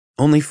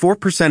Only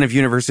 4% of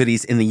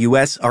universities in the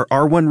U.S. are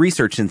R1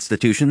 research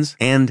institutions,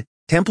 and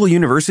Temple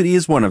University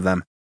is one of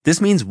them. This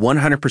means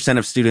 100%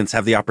 of students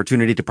have the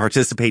opportunity to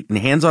participate in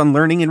hands-on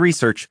learning and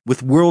research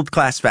with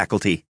world-class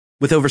faculty.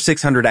 With over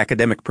 600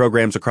 academic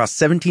programs across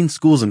 17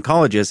 schools and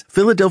colleges,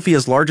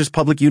 Philadelphia's largest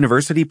public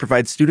university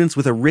provides students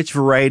with a rich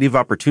variety of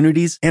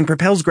opportunities and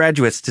propels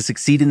graduates to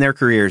succeed in their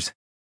careers.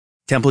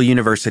 Temple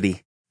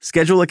University.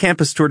 Schedule a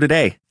campus tour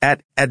today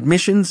at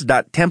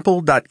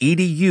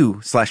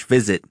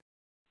admissions.temple.edu/visit.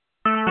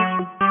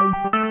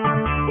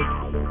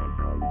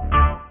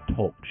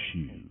 Talk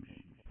shoes.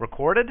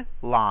 Recorded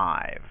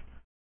live.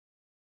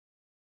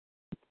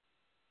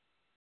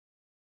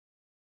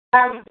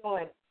 How are you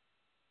doing?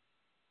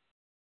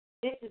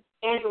 This is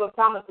Angela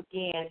Thomas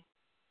again.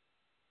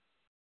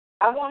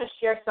 I want to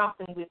share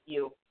something with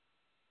you.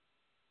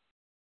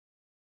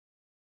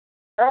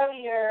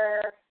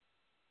 Earlier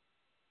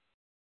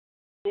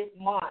this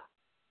month,